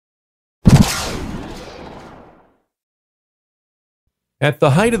At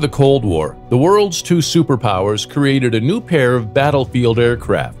the height of the Cold War, the world's two superpowers created a new pair of battlefield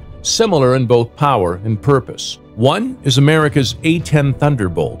aircraft, similar in both power and purpose. One is America's A10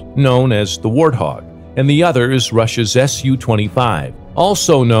 Thunderbolt, known as the Warthog, and the other is Russia's SU25,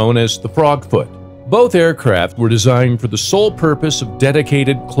 also known as the Frogfoot. Both aircraft were designed for the sole purpose of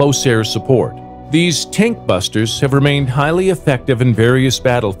dedicated close air support. These tank busters have remained highly effective in various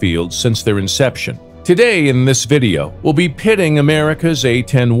battlefields since their inception. Today in this video, we'll be pitting America's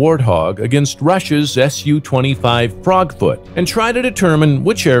A10 Warthog against Russia's SU25 Frogfoot and try to determine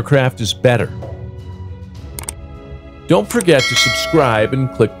which aircraft is better. Don't forget to subscribe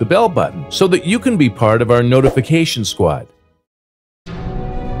and click the bell button so that you can be part of our notification squad.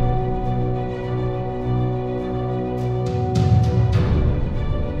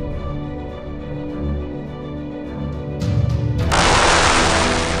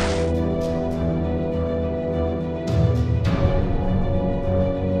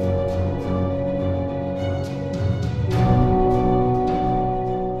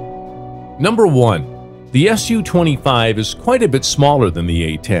 Number 1. The SU-25 is quite a bit smaller than the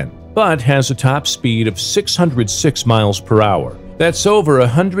A-10, but has a top speed of 606 miles per hour. That's over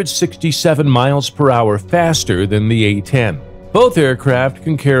 167 miles per hour faster than the A-10. Both aircraft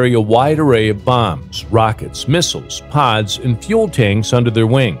can carry a wide array of bombs, rockets, missiles, pods, and fuel tanks under their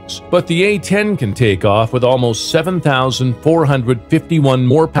wings, but the A-10 can take off with almost 7,451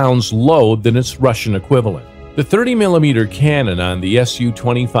 more pounds load than its Russian equivalent. The 30mm cannon on the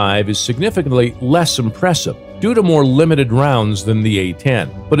SU-25 is significantly less impressive due to more limited rounds than the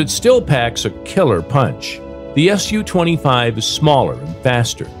A-10, but it still packs a killer punch. The SU-25 is smaller and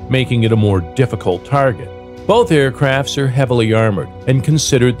faster, making it a more difficult target. Both aircrafts are heavily armored and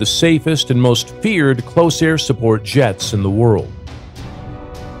considered the safest and most feared close air support jets in the world.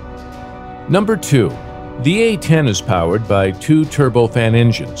 Number 2. The A-10 is powered by two turbofan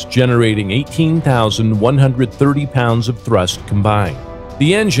engines, generating 18,130 pounds of thrust combined.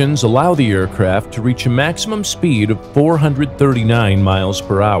 The engines allow the aircraft to reach a maximum speed of 439 miles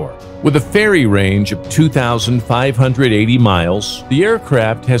per hour. With a ferry range of 2,580 miles, the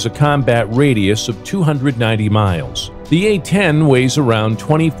aircraft has a combat radius of 290 miles. The A-10 weighs around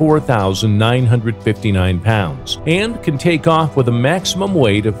 24,959 pounds and can take off with a maximum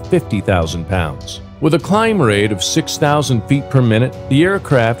weight of 50,000 pounds. With a climb rate of 6,000 feet per minute, the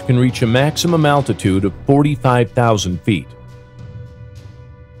aircraft can reach a maximum altitude of 45,000 feet.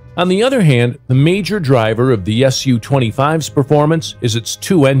 On the other hand, the major driver of the SU-25's performance is its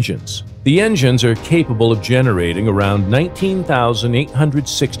two engines. The engines are capable of generating around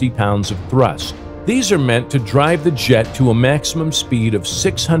 19,860 pounds of thrust. These are meant to drive the jet to a maximum speed of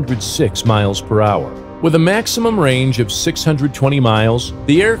 606 miles per hour. With a maximum range of 620 miles,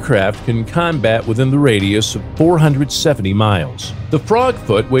 the aircraft can combat within the radius of 470 miles. The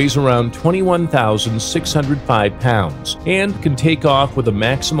Frogfoot weighs around 21,605 pounds and can take off with a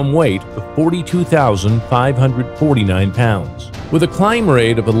maximum weight of 42,549 pounds. With a climb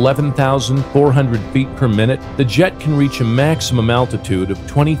rate of 11,400 feet per minute, the jet can reach a maximum altitude of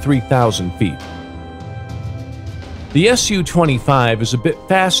 23,000 feet. The SU-25 is a bit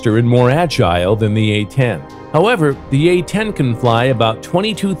faster and more agile than the A-10. However, the A-10 can fly about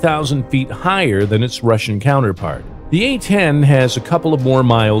 22,000 feet higher than its Russian counterpart. The A-10 has a couple of more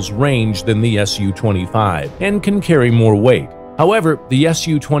miles range than the SU-25 and can carry more weight. However, the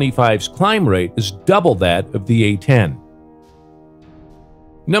SU-25's climb rate is double that of the A-10.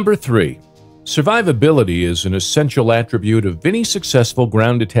 Number 3. Survivability is an essential attribute of any successful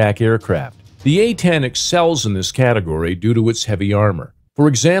ground attack aircraft. The A-10 excels in this category due to its heavy armor. For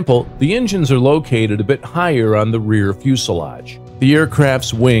example, the engines are located a bit higher on the rear fuselage. The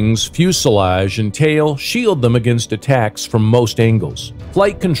aircraft's wings, fuselage, and tail shield them against attacks from most angles.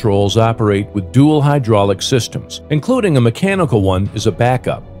 Flight controls operate with dual hydraulic systems, including a mechanical one as a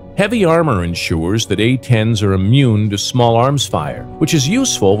backup. Heavy armor ensures that A-10s are immune to small arms fire, which is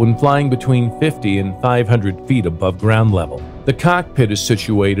useful when flying between 50 and 500 feet above ground level. The cockpit is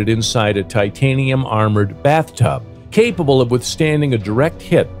situated inside a titanium-armored bathtub, capable of withstanding a direct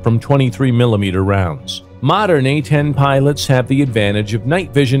hit from 23mm rounds. Modern A-10 pilots have the advantage of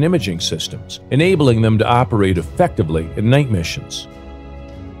night vision imaging systems, enabling them to operate effectively in night missions.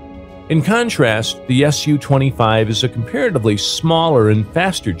 In contrast, the SU-25 is a comparatively smaller and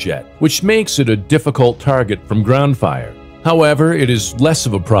faster jet, which makes it a difficult target from ground fire. However, it is less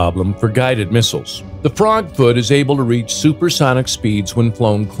of a problem for guided missiles. The Frogfoot is able to reach supersonic speeds when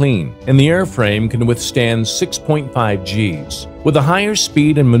flown clean, and the airframe can withstand 6.5 Gs. With a higher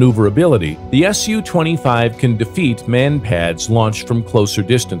speed and maneuverability, the SU-25 can defeat manned pads launched from closer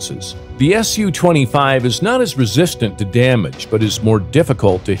distances. The SU-25 is not as resistant to damage, but is more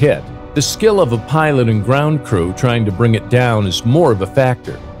difficult to hit. The skill of a pilot and ground crew trying to bring it down is more of a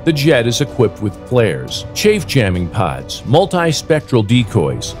factor. The jet is equipped with flares, chaff-jamming pods, multispectral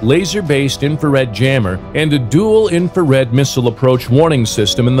decoys, laser-based infrared jammer, and a dual infrared missile approach warning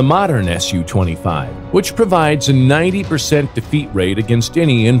system in the modern SU-25, which provides a 90% defeat rate against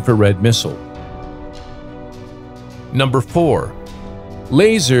any infrared missile. Number 4.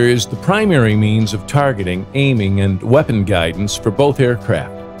 Laser is the primary means of targeting, aiming, and weapon guidance for both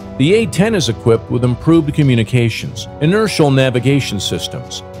aircraft. The A10 is equipped with improved communications, inertial navigation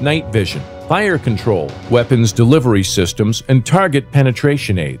systems, night vision, fire control, weapons delivery systems, and target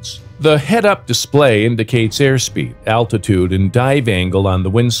penetration aids. The head-up display indicates airspeed, altitude, and dive angle on the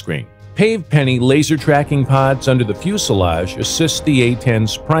windscreen. Pave penny laser tracking pods under the fuselage assist the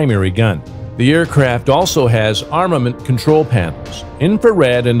A10's primary gun. The aircraft also has armament control panels,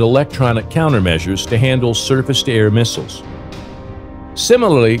 infrared and electronic countermeasures to handle surface-to-air missiles.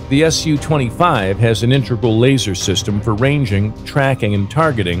 Similarly, the SU-25 has an integral laser system for ranging, tracking, and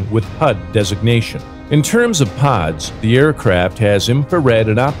targeting with HUD designation. In terms of pods, the aircraft has infrared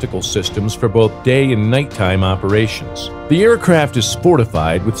and optical systems for both day and nighttime operations. The aircraft is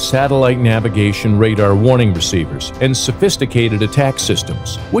fortified with satellite navigation radar warning receivers and sophisticated attack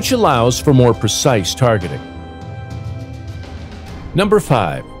systems, which allows for more precise targeting. Number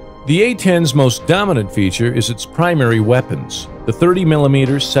 5. The A-10's most dominant feature is its primary weapons, the 30mm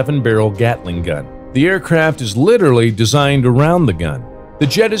 7-barrel Gatling gun. The aircraft is literally designed around the gun. The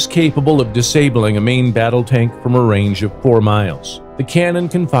jet is capable of disabling a main battle tank from a range of 4 miles. The cannon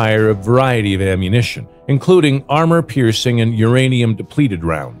can fire a variety of ammunition, including armor-piercing and uranium-depleted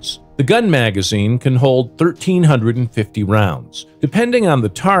rounds. The gun magazine can hold 1,350 rounds. Depending on the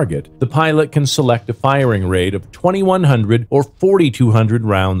target, the pilot can select a firing rate of 2,100 or 4,200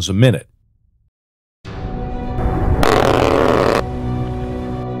 rounds a minute.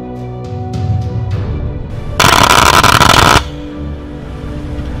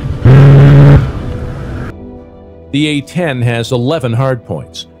 The A10 has 11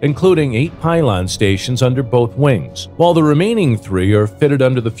 hardpoints, including 8 pylon stations under both wings, while the remaining 3 are fitted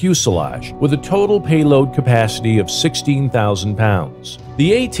under the fuselage, with a total payload capacity of 16,000 pounds.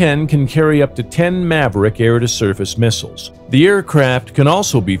 The A10 can carry up to 10 Maverick air-to-surface missiles. The aircraft can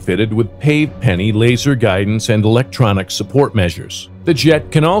also be fitted with pave penny laser guidance and electronic support measures. The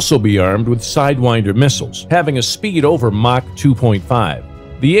jet can also be armed with Sidewinder missiles, having a speed over Mach 2.5.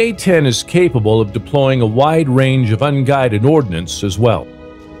 The A-10 is capable of deploying a wide range of unguided ordnance as well.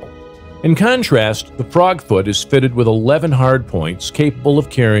 In contrast, the Frogfoot is fitted with 11 hardpoints capable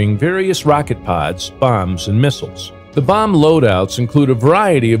of carrying various rocket pods, bombs, and missiles. The bomb loadouts include a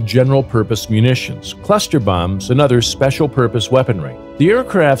variety of general-purpose munitions, cluster bombs, and other special-purpose weaponry. The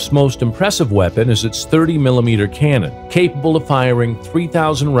aircraft's most impressive weapon is its 30mm cannon, capable of firing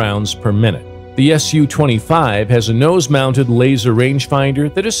 3,000 rounds per minute. The SU-25 has a nose-mounted laser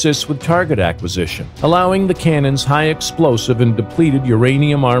rangefinder that assists with target acquisition, allowing the cannon's high explosive and depleted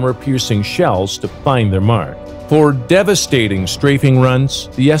uranium armor-piercing shells to find their mark. For devastating strafing runs,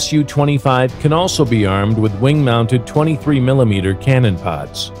 the SU-25 can also be armed with wing-mounted 23mm cannon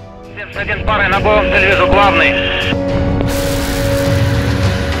pods.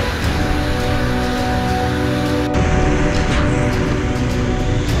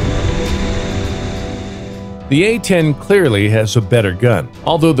 The A-10 clearly has a better gun,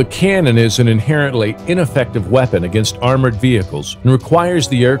 although the cannon is an inherently ineffective weapon against armored vehicles and requires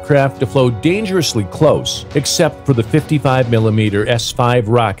the aircraft to flow dangerously close, except for the 55mm S5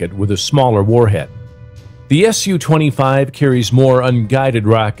 rocket with a smaller warhead. The Su-25 carries more unguided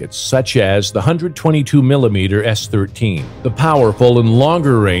rockets, such as the 122mm S-13, the powerful and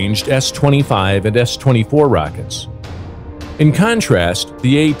longer-ranged S-25 and S-24 rockets. In contrast,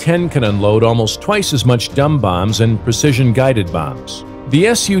 the A-10 can unload almost twice as much dumb bombs and precision-guided bombs.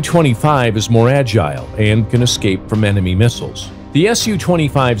 The Su-25 is more agile and can escape from enemy missiles. The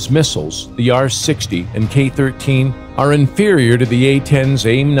Su-25's missiles, the R-60 and K-13, are inferior to the A-10's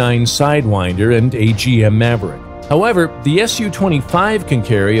AIM-9 Sidewinder and AGM Maverick. However, the Su-25 can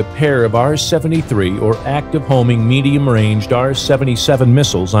carry a pair of R-73 or active homing medium-ranged R-77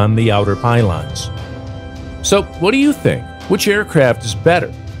 missiles on the outer pylons. So, what do you think? Which aircraft is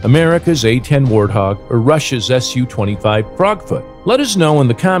better? America's A10 Warthog or Russia's SU25 Frogfoot? Let us know in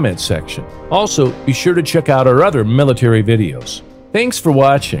the comments section. Also, be sure to check out our other military videos. Thanks for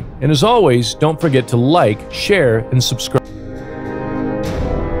watching, and as always, don't forget to like, share, and subscribe.